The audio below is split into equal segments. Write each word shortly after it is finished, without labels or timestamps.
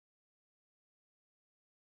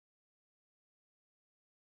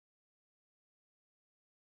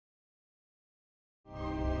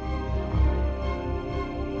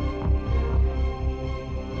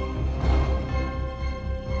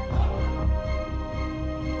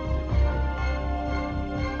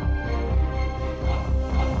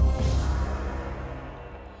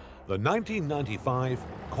the 1995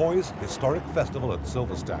 Coys Historic Festival at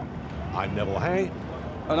Silverstone. I'm Neville Hay.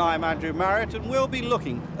 And I'm Andrew Marriott, and we'll be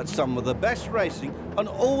looking at some of the best racing and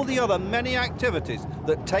all the other many activities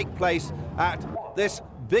that take place at this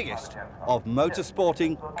biggest of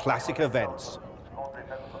motorsporting classic events.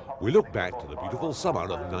 We look back to the beautiful summer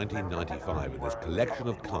of 1995 in this collection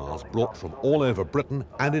of cars brought from all over Britain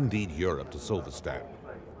and indeed Europe to Silverstone.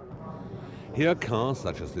 Here are cars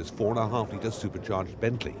such as this 4.5-litre supercharged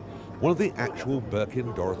Bentley, one of the actual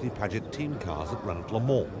Birkin Dorothy Paget team cars that run at Le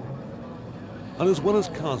Mans. And as well as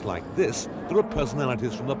cars like this, there are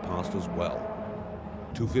personalities from the past as well.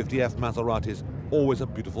 250F Maseratis, always a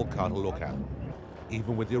beautiful car to look at,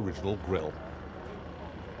 even with the original grille.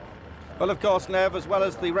 Well, of course, Nev, as well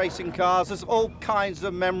as the racing cars, there's all kinds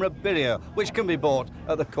of memorabilia which can be bought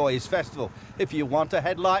at the Coys Festival. If you want a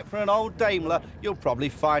headlight for an old Daimler, you'll probably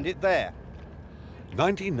find it there.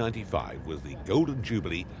 1995 was the golden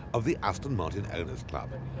jubilee of the Aston Martin Owners Club,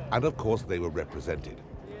 and of course they were represented.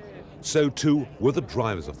 So too were the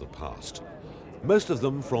drivers of the past, most of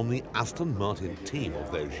them from the Aston Martin team of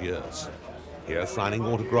those years. Here signing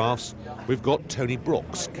autographs, we've got Tony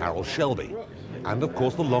Brooks, Caroll Shelby, and of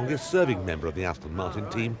course the longest serving member of the Aston Martin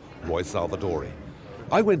team, Roy Salvadori.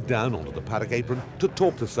 I went down onto the paddock apron to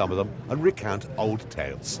talk to some of them and recount old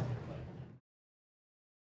tales.